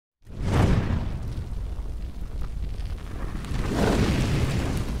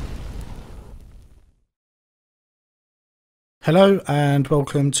Hello and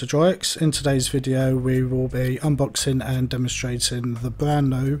welcome to DroiX. In today's video we will be unboxing and demonstrating the brand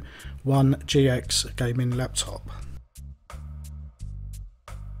new One GX gaming laptop.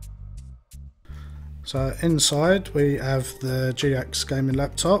 So inside we have the GX gaming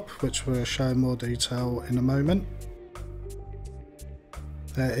laptop, which we'll show in more detail in a moment.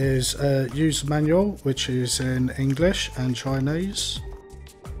 There is a user manual which is in English and Chinese.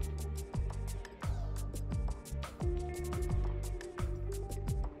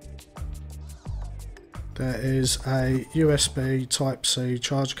 There is a USB Type-C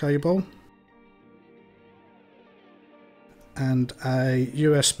charge cable and a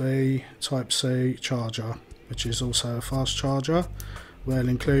USB Type-C charger, which is also a fast charger. We'll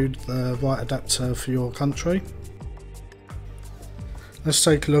include the right adapter for your country. Let's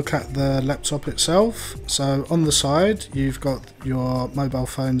take a look at the laptop itself. So on the side you've got your mobile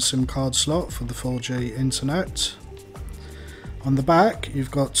phone SIM card slot for the 4G internet. On the back you've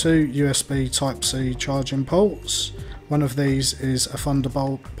got two USB Type-C charging ports. One of these is a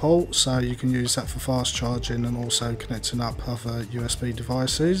Thunderbolt port, so you can use that for fast charging and also connecting up other USB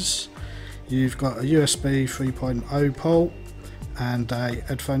devices. You've got a USB 3.0 port and a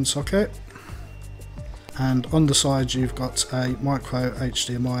headphone socket. And on the side you've got a micro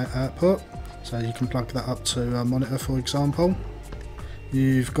HDMI output, so you can plug that up to a monitor, for example.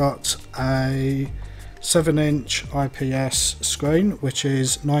 You've got a 7-inch IPS screen, which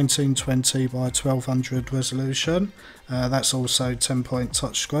is 1920 by 1200 resolution. That's also 10-point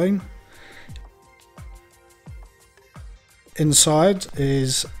touchscreen. Inside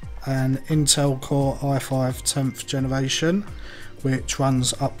is an Intel Core i5 10th generation, which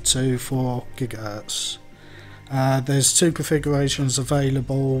runs up to 4 GHz. There's two configurations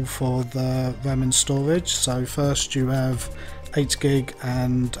available for the RAM and storage. So first you have 8 gig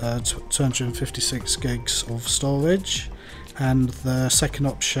and 256 gigs of storage, and the second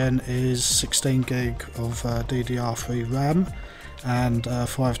option is 16 gig of DDR3 RAM and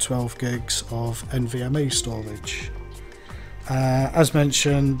 512 gigs of NVMe storage. As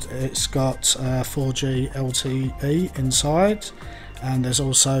mentioned, it's got 4G LTE inside, and there's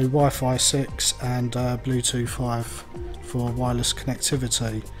also Wi-Fi 6 and Bluetooth 5 for wireless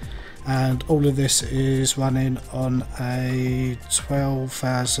connectivity. And all of this is running on a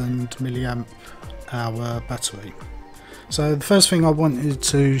 12,000 milliamp hour battery. So the first thing I wanted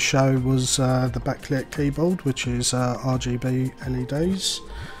to show was the backlit keyboard, which is RGB LEDs.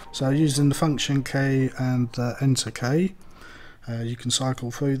 So using the function key and the enter key, you can cycle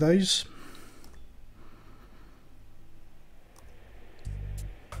through these.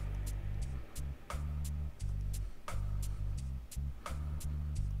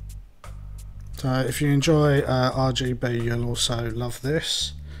 So if you enjoy RGB, you'll also love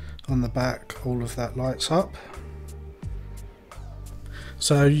this. On the back, all of that lights up.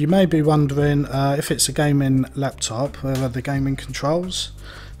 So you may be wondering if it's a gaming laptop, where are the gaming controls?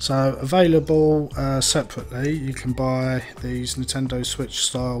 So available separately, you can buy these Nintendo Switch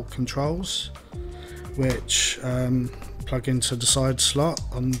style controls, which plug into the side slot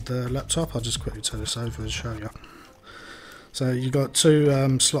on the laptop. I'll just quickly turn this over and show you. So you've got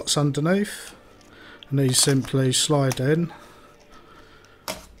two slots underneath, and these simply slide in.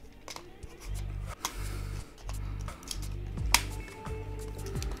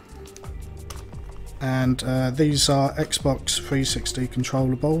 And these are Xbox 360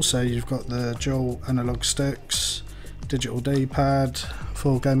 controllable, so you've got the dual analog sticks, digital D-pad,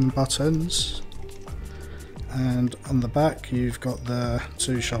 4 gaming buttons, and on the back you've got the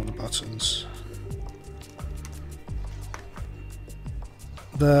 2 shoulder buttons.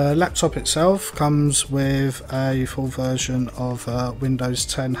 The laptop itself comes with a full version of Windows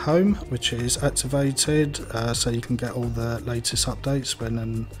 10 Home, which is activated, so you can get all the latest updates when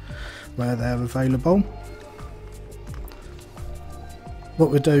and where they're available. What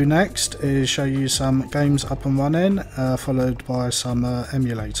we'll do next is show you some games up and running, followed by some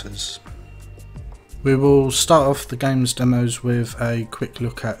emulators. We will start off the games demos with a quick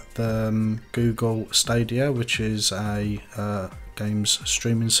look at the Google Stadia, which is a games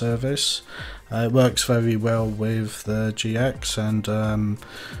streaming service. It works very well with the GX, and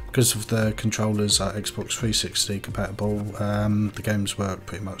because of the controllers are Xbox 360 compatible, the games work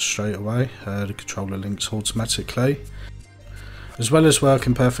pretty much straight away. The controller links automatically. As well as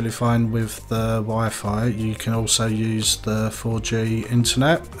working perfectly fine with the Wi-Fi, you can also use the 4G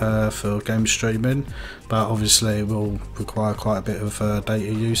internet for game streaming, but obviously it will require quite a bit of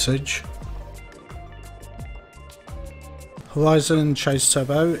data usage. Horizon Chase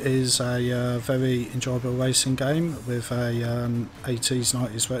Turbo is a very enjoyable racing game with a 80s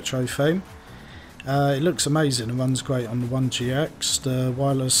 90s retro theme. It looks amazing and runs great on the One GX. The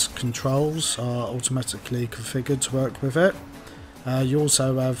wireless controls are automatically configured to work with it. You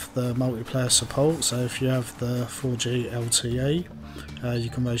also have the multiplayer support, so if you have the 4G LTE, you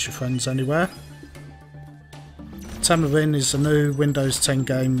can race your friends anywhere. Tamarin is a new Windows 10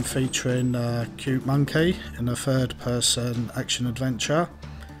 game featuring a cute monkey in a third-person action-adventure.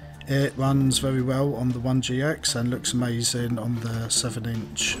 It runs very well on the One GX and looks amazing on the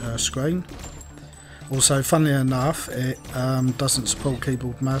 7-inch screen. Also, funnily enough, it doesn't support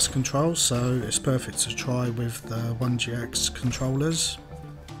keyboard and mouse controls, so it's perfect to try with the One GX controllers.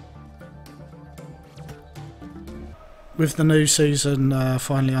 With the new season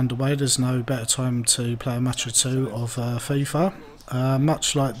finally underway, there's no better time to play a match or two of FIFA.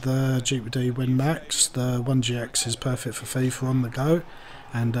 Much like the GPD Win Max, the One GX is perfect for FIFA on the go,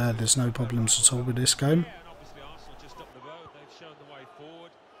 and there's no problems at all with this game.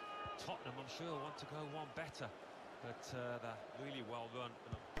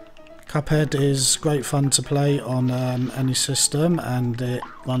 Cuphead is great fun to play on any system, and it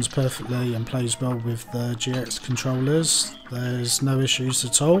runs perfectly and plays well with the GX controllers. There's no issues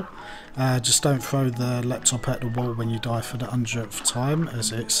at all. Just don't throw the laptop at the wall when you die for the 100th time,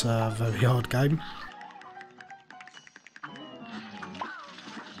 as it's a very hard game.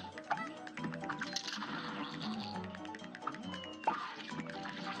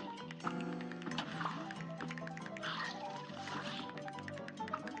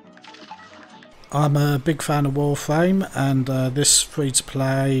 I'm a big fan of Warframe, and this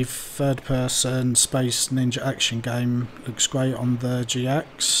free-to-play third-person space ninja action game looks great on the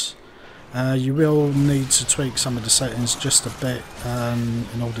GX. You will need to tweak some of the settings just a bit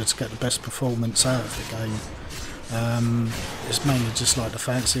in order to get the best performance out of the game. It's mainly just like the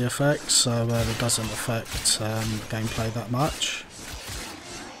fancy effects, so it doesn't affect gameplay that much.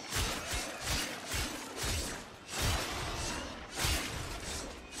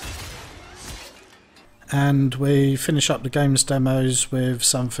 And we finish up the game's demos with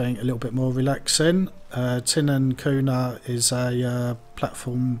something a little bit more relaxing. Tin and Kuna is a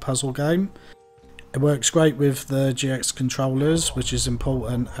platform puzzle game. It works great with the GX controllers, which is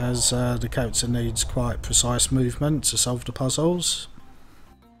important as the character needs quite precise movement to solve the puzzles.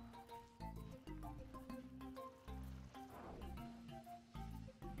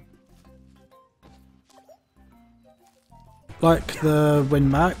 Like the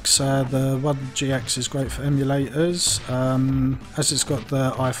Win Max, the One GX is great for emulators. As it's got the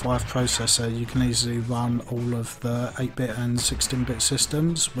i5 processor, you can easily run all of the 8-bit and 16-bit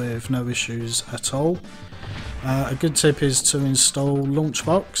systems with no issues at all. A good tip is to install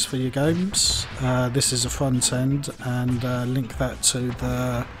Launchbox for your games. This is a front end, and link that to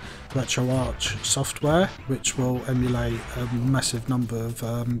the RetroArch software, which will emulate a massive number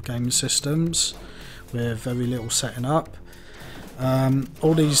of game systems with very little setting up.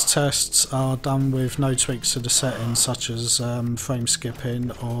 All these tests are done with no tweaks to the settings, such as frame skipping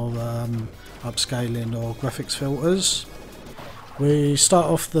or upscaling or graphics filters. We start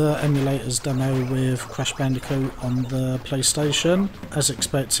off the emulators demo with Crash Bandicoot on the PlayStation. As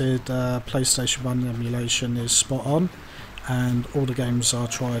expected, PlayStation 1 emulation is spot on, and all the games are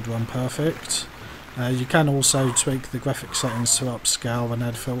tried run perfect. You can also tweak the graphics settings to upscale and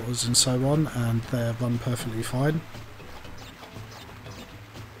add filters and so on, and they run perfectly fine.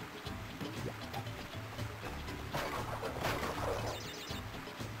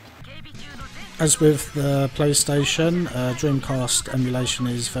 As with the PlayStation, Dreamcast emulation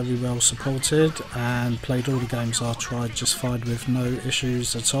is very well supported, and played all the games are tried just fine with no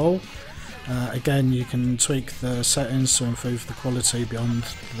issues at all. Again, you can tweak the settings to improve the quality beyond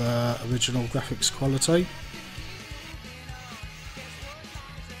the original graphics quality.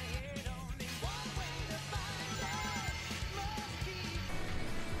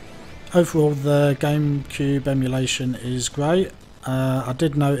 Overall, the GameCube emulation is great. I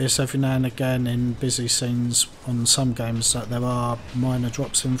did notice every now and again in busy scenes on some games that there are minor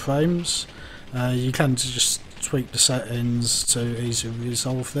drops in frames. You can just tweak the settings to easily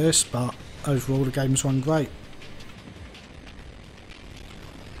resolve this, but overall the games run great.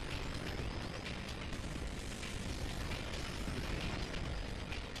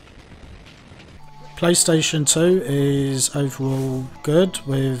 PlayStation 2 is overall good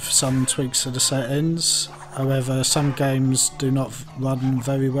with some tweaks to the settings. However, some games do not run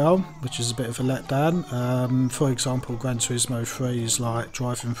very well, which is a bit of a letdown. For example, Gran Turismo 3 is like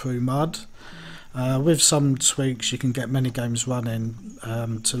driving through mud. With some tweaks, you can get many games running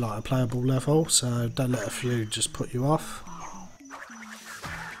to like a playable level, so don't let a few just put you off.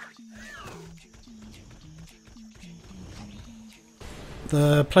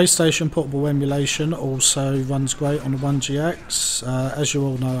 The PlayStation portable emulation also runs great on the One GX. As you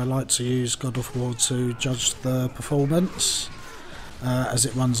all know, I like to use God of War to judge the performance, as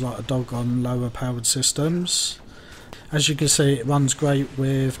it runs like a dog on lower powered systems. As you can see, it runs great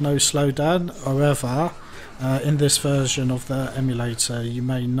with no slowdown. However, in this version of the emulator, you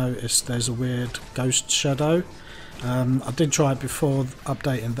may notice there's a weird ghost shadow. I did try it before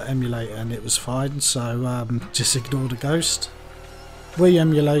updating the emulator and it was fine, so just ignore the ghost. Wii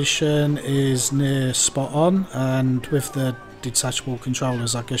emulation is near spot on, and with the detachable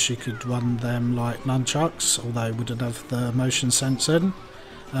controllers I guess you could run them like nunchucks, although it wouldn't have the motion sensing.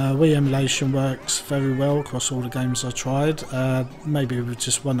 Wii emulation works very well across all the games I tried, maybe with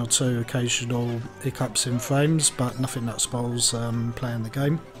just one or two occasional hiccups in frames, but nothing that spoils playing the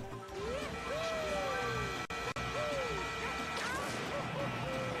game.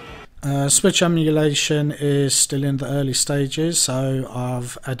 Switch emulation is still in the early stages, so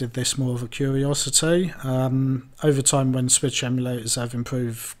I've added this more of a curiosity. Over time, when Switch emulators have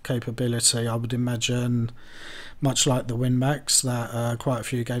improved capability, I would imagine, much like the WinMax, that quite a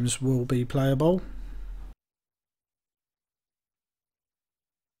few games will be playable.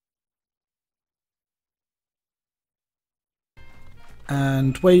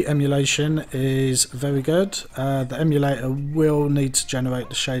 And Wii emulation is very good. The emulator will need to generate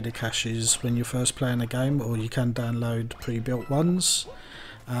the shader caches when you're first playing a game, or you can download pre-built ones.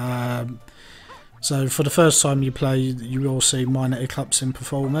 So for the first time you play, you will see minor hiccups in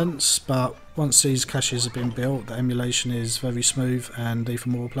performance, but once these caches have been built, the emulation is very smooth and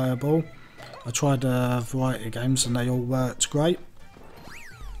even more playable. I tried a variety of games and they all worked great.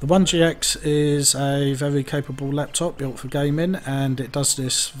 The One GX is a very capable laptop built for gaming, and it does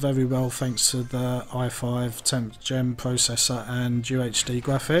this very well thanks to the i5 10th gen processor and UHD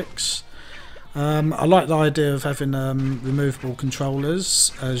graphics. I like the idea of having removable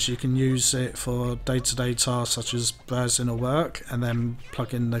controllers, as you can use it for day-to-day tasks such as browsing or work, and then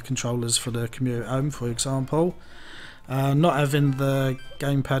plug in the controllers for the commute home, for example. Not having the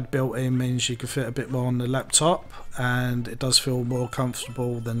gamepad built in means you can fit a bit more on the laptop, and it does feel more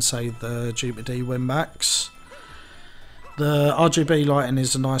comfortable than, say, the GPD WinMax. The RGB lighting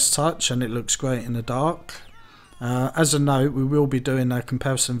is a nice touch and it looks great in the dark. As a note, we will be doing a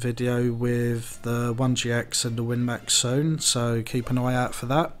comparison video with the One GX and the WinMax soon, so keep an eye out for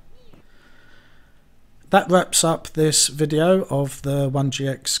that. That wraps up this video of the One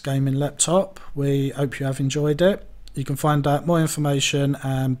GX gaming laptop. We hope you have enjoyed it. You can find out more information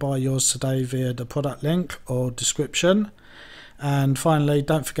and buy yours today via the product link or description. And finally,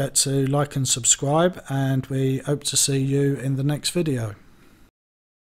 don't forget to like and subscribe, and we hope to see you in the next video.